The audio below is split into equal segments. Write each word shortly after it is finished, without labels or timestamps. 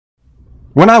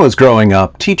When I was growing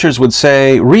up, teachers would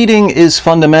say, reading is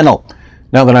fundamental.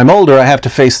 Now that I'm older, I have to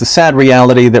face the sad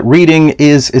reality that reading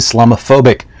is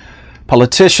Islamophobic.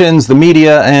 Politicians, the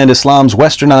media, and Islam's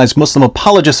westernized Muslim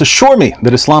apologists assure me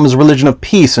that Islam is a religion of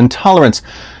peace and tolerance.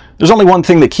 There's only one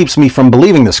thing that keeps me from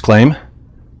believing this claim.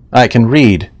 I can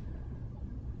read.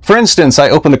 For instance, I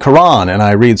open the Qur'an and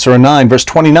I read Surah 9, verse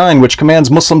 29, which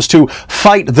commands Muslims to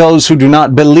fight those who do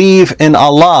not believe in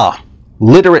Allah.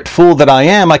 Literate fool that I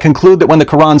am, I conclude that when the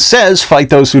Quran says,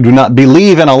 fight those who do not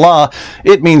believe in Allah,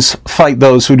 it means fight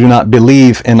those who do not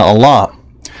believe in Allah.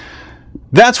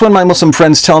 That's when my Muslim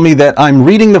friends tell me that I'm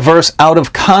reading the verse out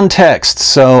of context,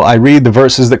 so I read the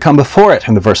verses that come before it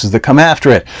and the verses that come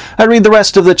after it. I read the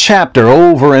rest of the chapter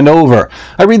over and over.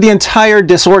 I read the entire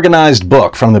disorganized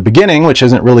book, from the beginning, which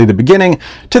isn't really the beginning,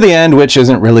 to the end, which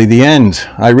isn't really the end.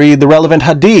 I read the relevant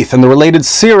hadith and the related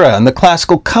seerah and the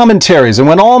classical commentaries, and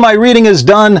when all my reading is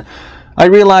done, I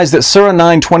realize that Surah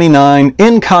 9:29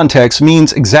 in context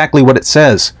means exactly what it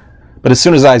says. But as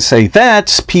soon as I say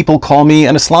that, people call me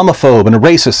an Islamophobe and a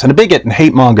racist and a bigot and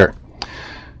hate monger.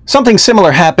 Something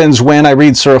similar happens when I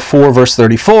read Surah 4 verse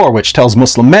 34, which tells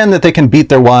Muslim men that they can beat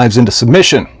their wives into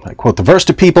submission. I quote the verse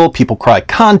to people cry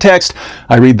context.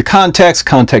 I read the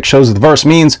context shows that the verse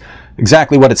means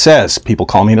exactly what it says. People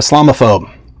call me an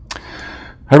Islamophobe.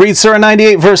 I read Surah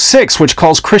 98 verse 6, which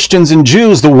calls Christians and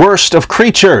Jews the worst of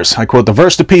creatures. I quote the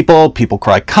verse to people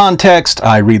cry context.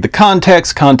 I read the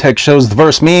context shows the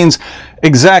verse means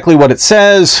exactly what it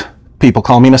says. People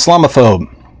call me an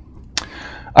Islamophobe.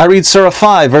 I read Surah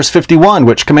 5 verse 51,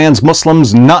 which commands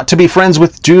Muslims not to be friends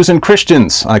with Jews and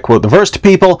Christians. I quote the verse to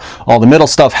people, all the middle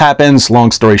stuff happens, long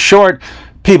story short,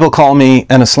 people call me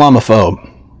an Islamophobe.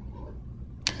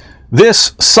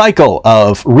 This cycle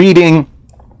of reading,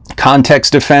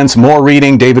 context defense, more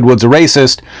reading, David Wood's a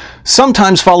racist,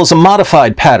 sometimes follows a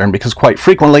modified pattern because quite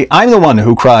frequently I'm the one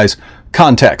who cries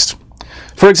context.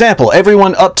 For example,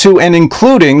 everyone up to and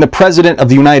including the President of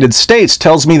the United States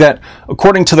tells me that,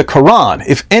 according to the Quran,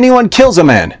 if anyone kills a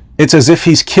man, it's as if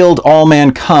he's killed all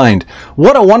mankind.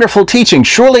 What a wonderful teaching.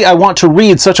 Surely I want to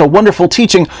read such a wonderful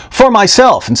teaching for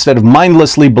myself instead of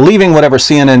mindlessly believing whatever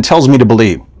CNN tells me to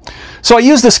believe. So I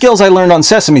use the skills I learned on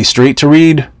Sesame Street to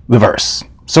read the verse.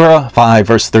 Surah 5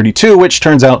 verse 32, which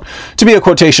turns out to be a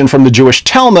quotation from the Jewish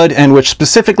Talmud, and which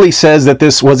specifically says that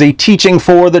this was a teaching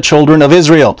for the children of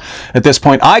Israel. At this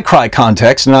point, I cry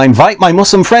context, and I invite my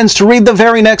Muslim friends to read the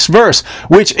very next verse,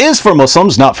 which is for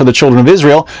Muslims, not for the children of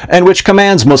Israel, and which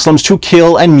commands Muslims to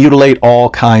kill and mutilate all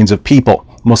kinds of people.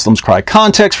 Muslims cry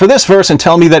context for this verse and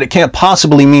tell me that it can't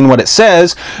possibly mean what it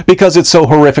says because it's so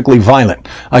horrifically violent.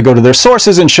 I go to their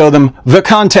sources and show them the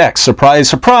context. Surprise,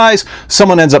 surprise,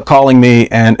 someone ends up calling me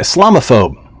an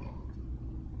Islamophobe.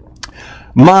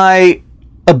 My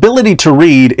ability to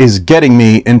read is getting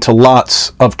me into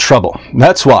lots of trouble.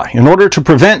 That's why, in order to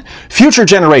prevent future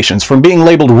generations from being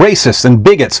labeled racists and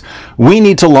bigots, we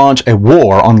need to launch a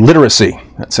war on literacy.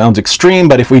 That sounds extreme,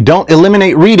 but if we don't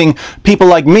eliminate reading, people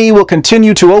like me will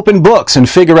continue to open books and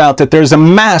figure out that there's a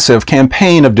massive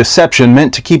campaign of deception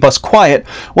meant to keep us quiet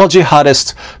while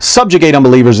jihadists subjugate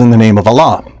unbelievers in the name of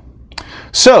Allah.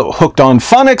 So, hooked on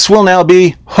phonics will now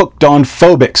be hooked on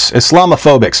phobics,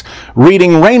 Islamophobics.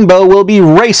 Reading rainbow will be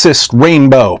racist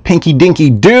rainbow. Pinky dinky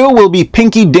do will be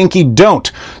pinky dinky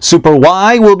don't. Super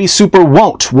Y will be super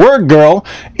won't. Word girl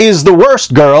is the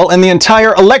worst girl, and the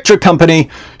entire electric company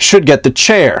should get the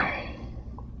chair.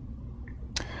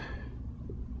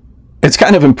 It's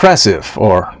kind of impressive,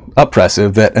 or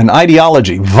oppressive, that an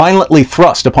ideology violently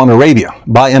thrust upon Arabia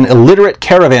by an illiterate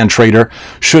caravan trader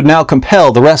should now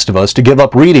compel the rest of us to give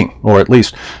up reading, or at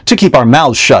least to keep our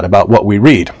mouths shut about what we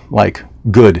read, like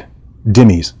good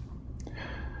dhimmis.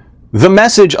 The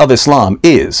message of Islam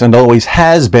is, and always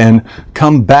has been,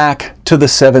 come back to the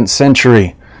 7th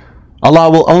century.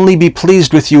 Allah will only be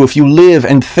pleased with you if you live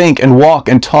and think and walk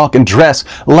and talk and dress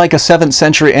like a 7th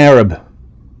century Arab.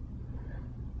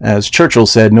 As Churchill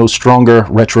said, no stronger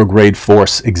retrograde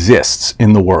force exists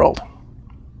in the world.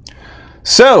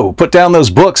 So, put down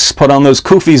those books, put on those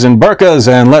kufis and burqas,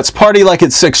 and let's party like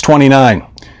it's 629.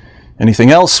 Anything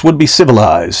else would be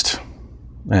civilized,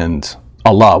 and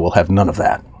Allah will have none of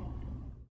that.